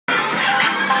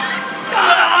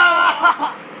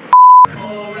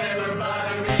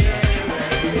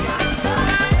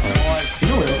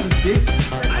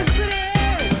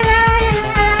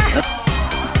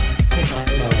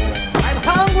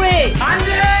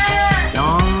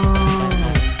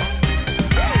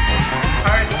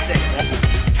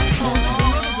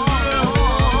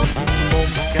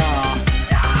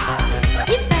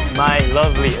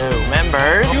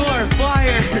members. You are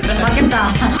fired.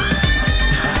 맞겠다.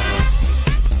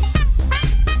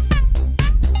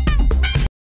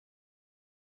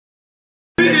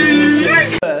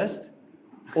 First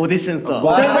audition song.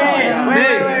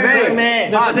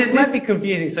 This might be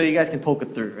confusing, so you guys can talk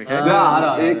it through. Okay?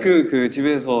 알아. 그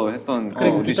집에서 했던 그래,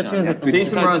 오디션 기타 치면서 아니야?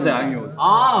 제이슨 브라운스의 아니었어.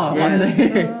 아 맞네.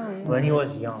 When he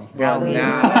was young.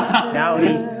 Now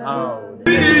he's old.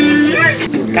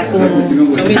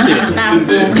 형민 씨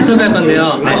인터뷰할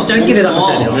건데요. 아주 짧게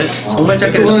대답하셔야 돼요. 정말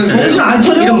짧게 대답하셔야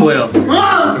돼요. 이름 뭐예요?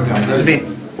 준비.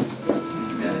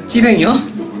 찌뱅이요?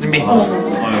 준비.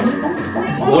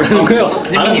 뭐라는 거요?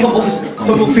 승민이요?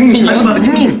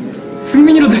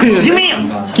 승민이로 들려요. 승민!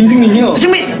 김승민이요?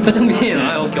 서창민! 서창민.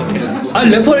 아 오케이. 아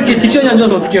래퍼 이렇게 딕션이 안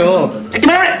좋아서 어떡해요? 짧게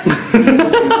말해!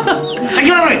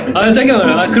 짧게 말해! 아 짧게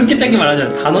말해. 아 그렇게 짧게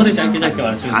말하죠. 단어를 짧게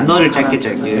말하시면. 단어를 짧게.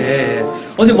 네.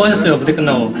 어제 뭐 하셨어요? 무대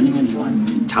끝나고?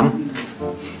 잠.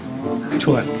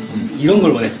 좋아요. 이런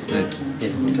걸 원했어요.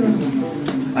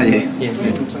 네. 예.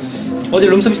 어제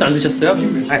룸서비스 안 드셨어요?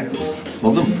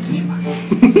 먹음.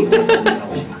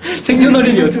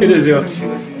 생년월일이 어떻게 되세요?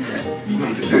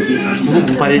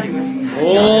 9008.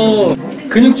 오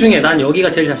근육 중에 난 여기가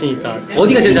제일 자신 있다.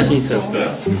 어디가 제일 자신 있어요?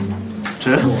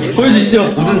 저요? 보여주시죠.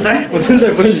 무슨 살? 무슨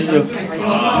살 보여주시죠.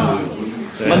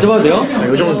 만져봐도 돼요?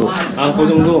 요 정도. 아, 그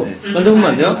정도. 만져보면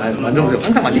안 돼요? 만져보세요.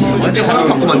 항상 만지시죠. 허락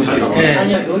받고 만지세요.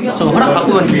 네. 저는 허락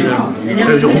받고 만지기로.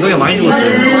 저 요즘 엉덩이가 많이 죽었어요.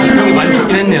 형이 많이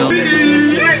죽긴 했네요.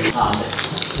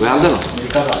 왜 안 되나?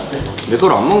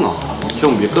 밀가루 안 먹나?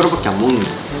 형 밀가루밖에 안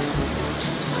먹는데.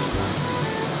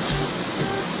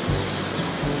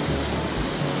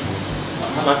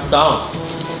 맛있다.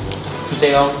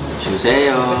 주세요.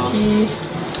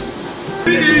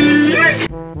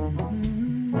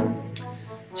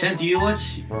 Chen, do you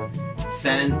watch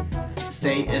fan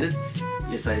stay edits?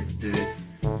 Yes, I do.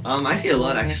 I see a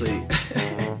lot actually.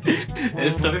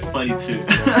 It's so funny too.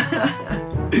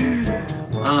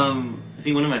 I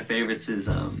think one of my favorites is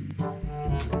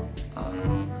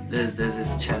there's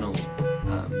this channel.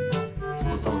 It's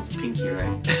called Someone's Pinky,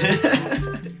 right?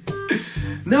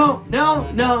 No!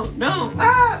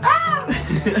 Ah!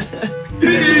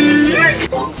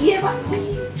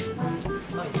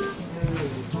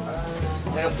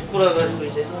 내가 부끄러워가지고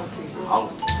이제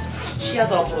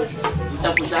치아도 안 보여주고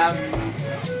이따 보자.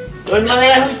 얼마나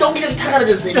형이 똥기저귀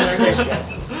타가라졌어 이거 자식아.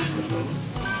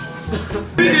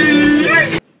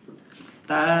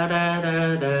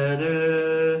 따라라라라라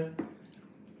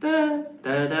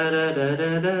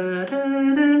따라라라라라라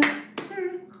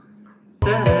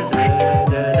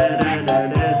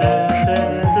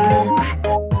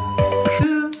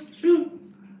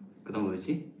그 다음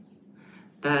뭐였지?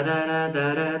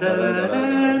 따라라라라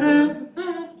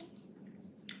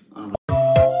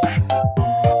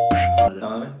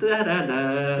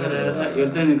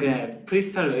이때는 그냥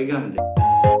프리스타일로 얘기하면 돼.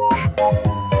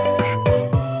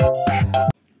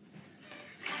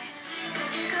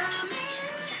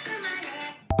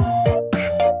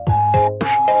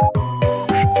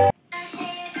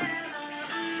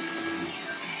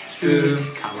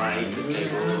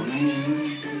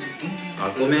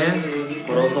 꿈에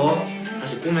걸어서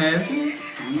다시 꿈에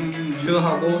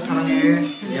슈하고 사랑해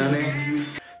미안해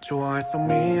좋아해서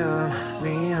미안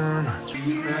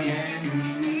사랑해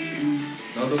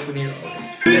너도 뿐이야.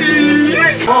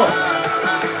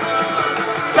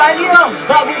 찬이 형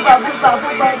바보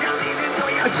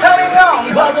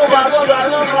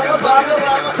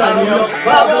찬이 형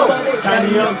바보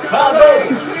찬이 형 바보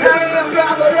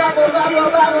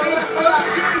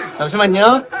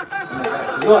잠시만요.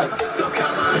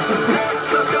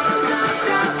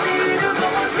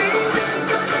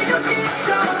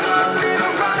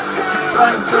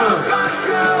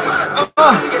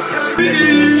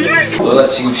 너가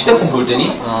지금 휴대폰 볼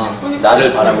때니?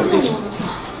 나를 바라볼 때지.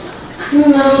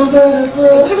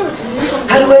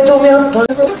 하루에 조명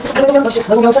하루에 보시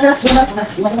동영상을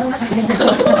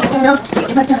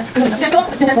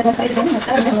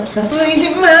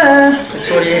보이지마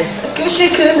소리.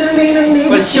 가끔씩 흔들리는 네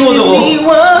빨리 치워 저거.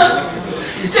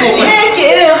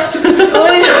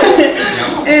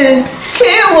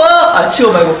 치워 아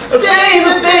치워 말고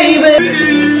baby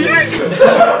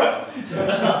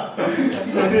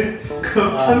그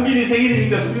찬빈이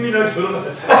생일이니까 승민이랑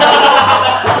결혼하자.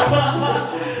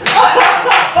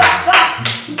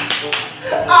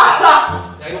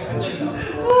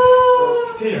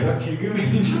 스테이 약간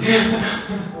개그맨이네.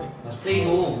 스테이도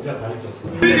우리가 다를 게 없어.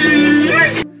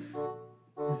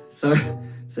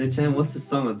 So Chan, what's the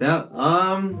song about?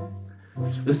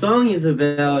 The song is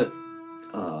about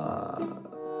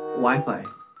Wi-Fi.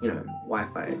 You know,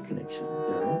 Wi-Fi connection.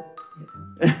 You know,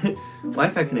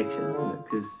 Wi-Fi connection.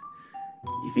 Because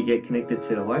if you get connected to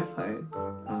the Wi-Fi,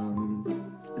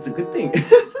 it's a good thing.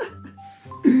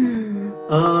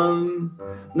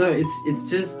 No, it's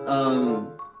just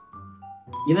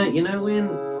you know when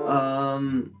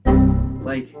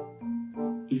like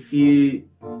if you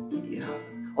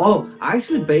oh, I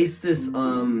actually based this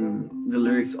the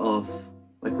lyrics off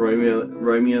like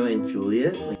Romeo and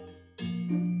Juliet.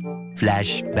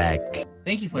 Flashback.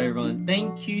 Thank you for everyone.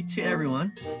 Thank you to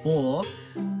everyone for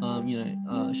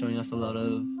showing us a lot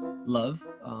of love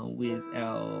with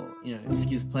our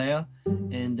skills player,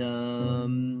 and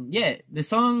yeah, the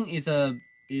song is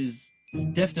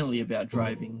definitely about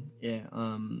driving. Yeah,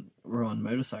 we're on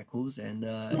motorcycles, and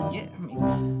yeah, I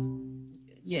mean,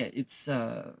 yeah, it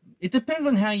depends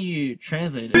on how you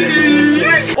translate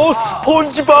it.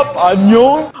 스폰지밥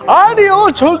안녕?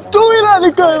 아니요,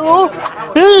 절동이라니까요.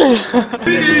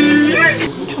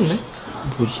 미쳤네?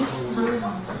 뭐지?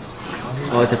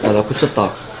 아 됐다, 나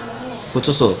고쳤다.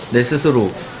 고쳤어, 내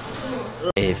스스로.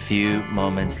 A few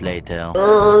moments later.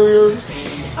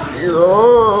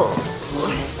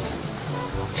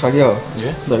 자기야,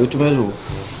 예? 나 이거 좀 해줘.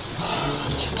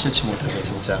 칠치 못하게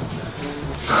진짜.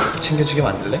 챙겨주게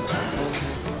만들래?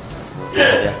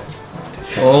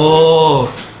 오,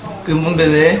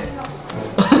 끈문대네.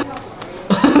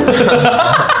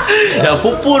 야,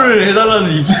 뽀뽀를 해달라는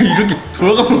입술이 이렇게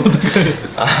돌아가면 어떡해.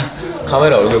 아,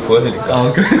 카메라 얼굴 보여주니까.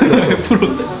 아, 프로.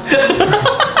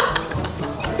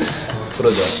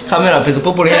 풀어줘. 카메라 앞에서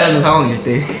뽀뽀를 해야 하는 상황일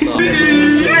때.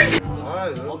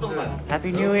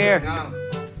 Happy New Year.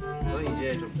 저는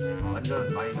이제 좀 완전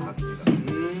많이 나갔습니다.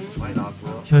 많이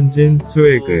나왔고요. 현진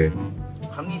스웨그.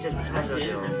 감기 진짜 조심하셔야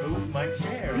돼요. Remove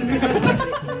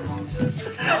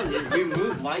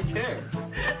my chair.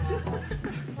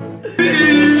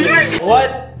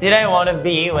 What did I want to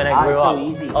be when I grew up?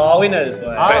 Oh, we know this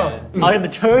one. 근데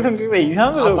저 형성 굉장히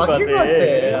이상한 거 같아.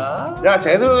 야,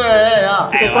 제대로 해. 야.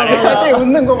 갑자기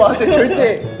웃는 거 봐.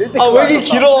 절대. 아, 왜 이렇게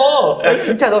길어?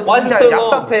 진짜 너 진짜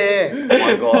얍삽해.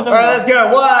 Alright, let's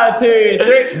go. 1, 2,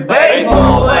 3.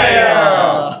 Baseball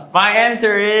player. My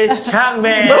answer is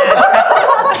Changmin.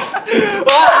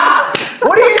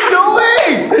 What are you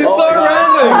doing? It's so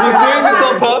random. He's doing this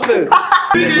on purpose.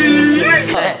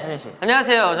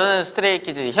 안녕하세요. 저는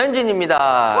스트레이키즈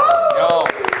현진입니다.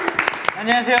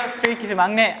 안녕하세요. 스트레이키즈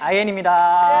막내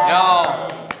아이엔입니다.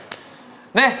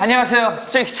 네, 안녕하세요.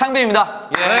 스트레이키즈 창빈입니다.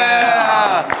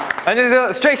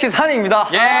 안녕하세요. 스트레이키즈 한입니다.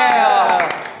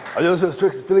 안녕하세요.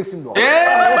 스트레이키즈 필릭스입니다.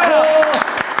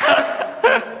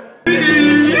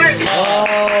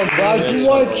 Why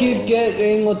do I keep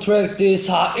getting attracted?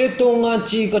 4일 동안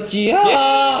찍었지야.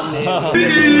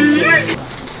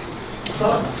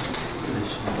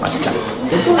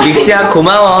 릭스야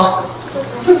고마워.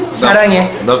 사랑해.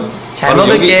 잘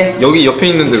먹을게. 여기 옆에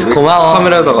있는데 왜 고마워.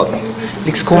 카메라에다가.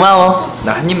 릭스 고마워.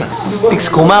 나 한 입만. 릭스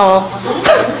고마워.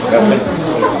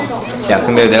 야,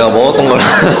 근데 내가 먹었던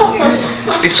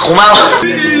거랑. 릭스 고마워.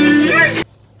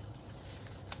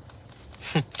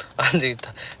 아 근데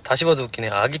다시 봐도 웃기네.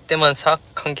 아기 때만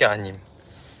사악한 게 아님.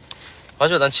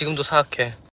 맞아, 난 지금도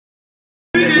사악해.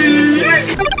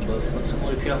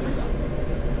 선물이 필요합니다.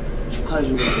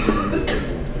 축하해주고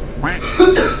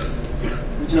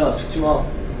현진아 죽지 마.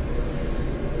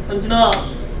 현진아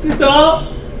진짜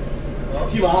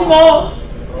죽지 마.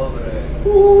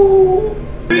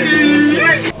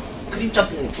 크림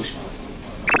짬뽕 먹고 싶어.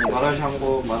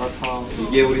 마라샹궈, 마라탕,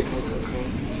 이게 우리 탕탕탕.